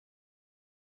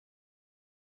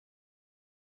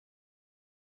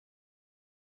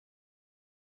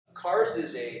CARS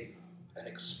is an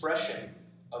expression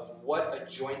of what a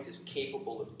joint is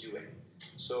capable of doing.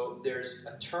 So there's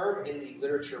a term in the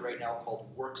literature right now called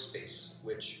workspace,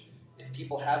 which if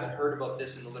people haven't heard about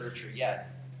this in the literature yet,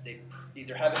 they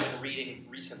either haven't been reading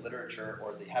recent literature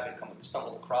or they haven't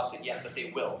stumbled across it yet, but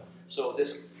they will. So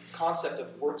this concept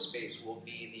of workspace will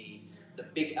be the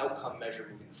big outcome measure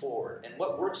moving forward. And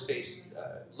what workspace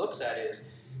looks at is,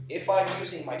 if I'm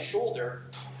using my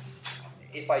shoulder,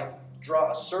 if I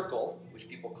draw a circle, which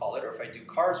people call it, or if I do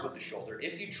CARS with the shoulder,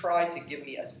 if you try to give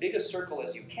me as big a circle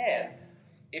as you can,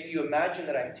 if you imagine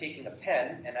that I'm taking a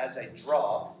pen, and as I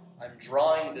draw, I'm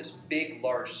drawing this big,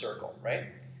 large circle, right?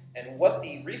 And what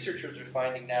the researchers are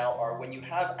finding now are when you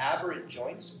have aberrant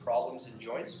joints, problems in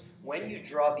joints, when you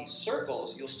draw these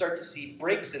circles, you'll start to see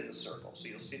breaks in the circle. So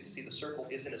you'll see the circle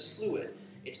isn't as fluid,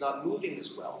 it's not moving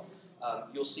as well.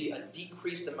 You'll see a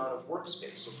decreased amount of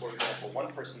workspace. So for example,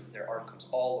 one person, their arm comes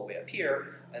all the way up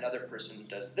here, another person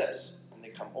does this, and they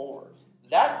come over.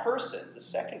 That person, the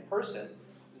second person,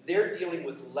 they're dealing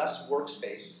with less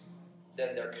workspace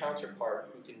than their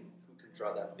counterpart who can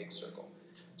draw that big circle.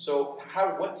 So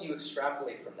what do you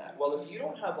extrapolate from that? Well, if you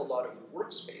don't have a lot of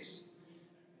workspace,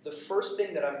 the first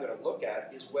thing that I'm going to look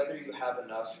at is whether you have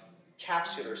enough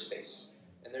capsular space.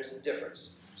 And there's a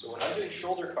difference. So when I'm doing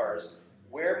shoulder CARS,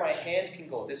 where my hand can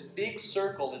go, this big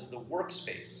circle is the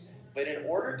workspace. But in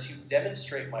order to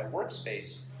demonstrate my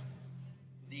workspace,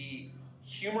 the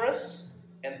humerus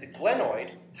and the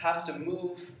glenoid have to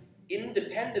move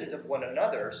independent of one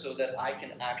another so that I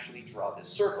can actually draw this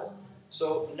circle.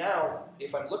 So now,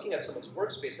 if I'm looking at someone's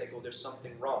workspace, I go, there's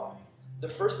something wrong. The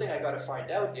first thing I got to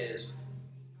find out is,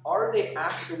 are they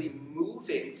actually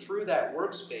moving through that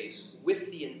workspace with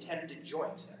the intended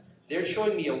joint? They're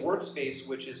showing me a workspace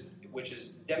which is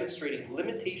demonstrating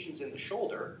limitations in the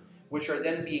shoulder, which are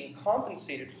then being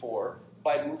compensated for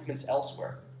by movements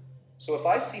elsewhere. So if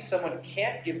I see someone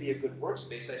can't give me a good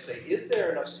workspace, I say, is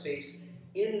there enough space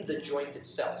in the joint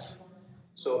itself?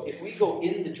 So if we go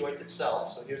in the joint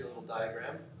itself, so here's a little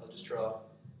diagram. I'll just draw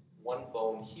one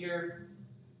bone here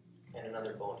and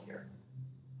another bone here.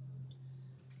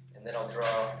 And then I'll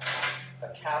draw a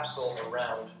capsule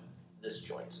around this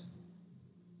joint.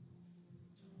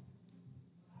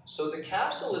 So the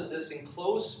capsule is this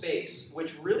enclosed space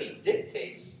which really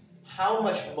dictates how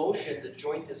much motion the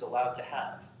joint is allowed to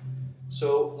have.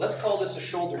 So let's call this a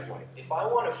shoulder joint. If I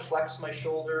want to flex my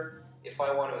shoulder, if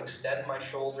I want to extend my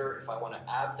shoulder, if I want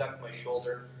to abduct my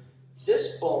shoulder,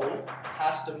 this bone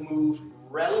has to move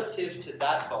relative to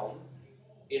that bone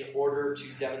in order to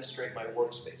demonstrate my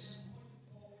workspace.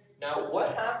 Now,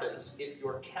 what happens if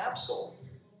your capsule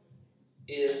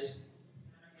is,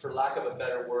 for lack of a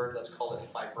better word, let's call it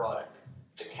fibrotic?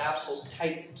 The capsule's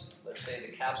tightened. Let's say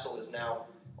the capsule is now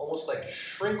almost like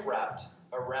shrink wrapped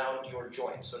around your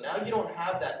joint. So now you don't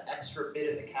have that extra bit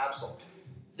in the capsule.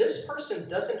 This person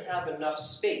doesn't have enough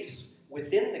space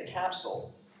within the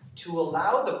capsule to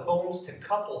allow the bones to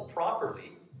couple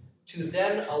properly to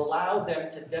then allow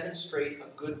them to demonstrate a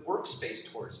good workspace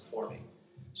for me.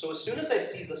 So as soon as I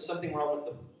see there's something wrong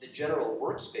with the general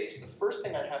workspace, the first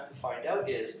thing I have to find out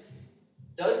is,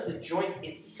 does the joint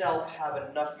itself have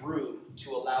enough room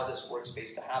to allow this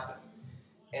workspace to happen?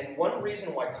 And one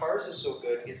reason why CARS is so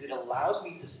good is it allows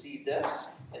me to see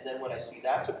this, and then when I see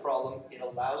that's a problem, it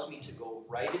allows me to go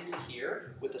right into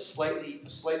here with a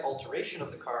slight alteration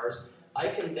of the CARS. I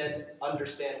can then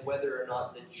understand whether or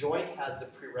not the joint has the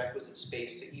prerequisite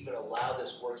space to even allow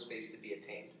this workspace to be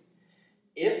attained.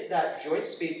 If that joint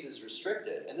space is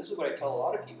restricted, and this is what I tell a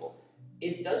lot of people,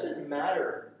 it doesn't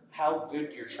matter how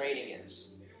good your training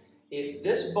is. If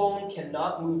this bone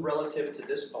cannot move relative to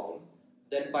this bone,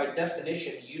 then by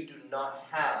definition you do not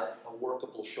have a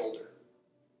workable shoulder.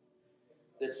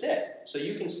 That's it. So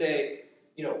you can say,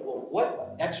 well,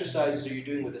 what exercises are you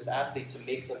doing with this athlete to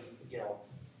make them,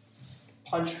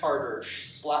 punch harder,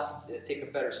 take a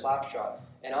better slap shot?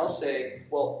 And I'll say,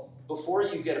 well, before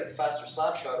you get a faster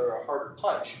slap shot or a harder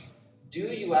punch, do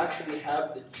you actually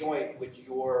have the joint which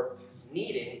you're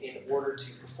needing in order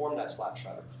to perform that slap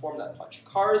shot or perform that punch?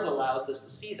 CARS allows us to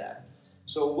see that.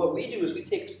 So what we do is we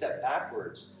take a step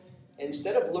backwards.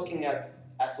 Instead of looking at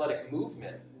athletic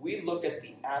movement, we look at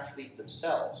the athlete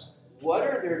themselves. What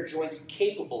are their joints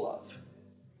capable of?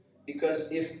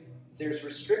 Because if there's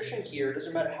restriction here, it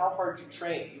doesn't matter how hard you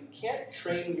train. You can't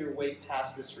train your way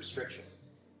past this restriction.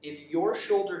 If your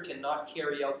shoulder cannot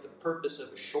carry out the purpose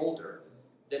of a shoulder,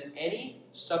 then any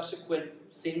subsequent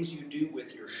things you do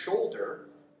with your shoulder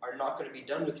are not going to be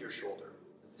done with your shoulder.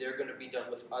 They're going to be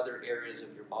done with other areas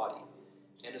of your body.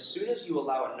 And as soon as you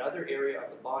allow another area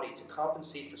of the body to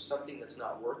compensate for something that's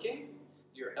not working,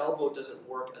 your elbow doesn't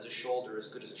work as a shoulder as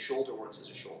good as a shoulder works as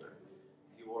a shoulder.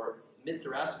 Your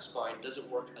mid-thoracic spine doesn't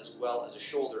work as well as a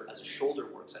shoulder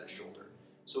works at a shoulder.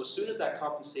 So as soon as that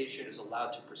compensation is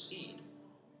allowed to proceed,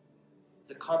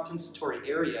 the compensatory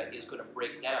area is going to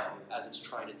break down as it's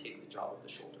trying to take the job of the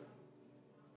shoulder.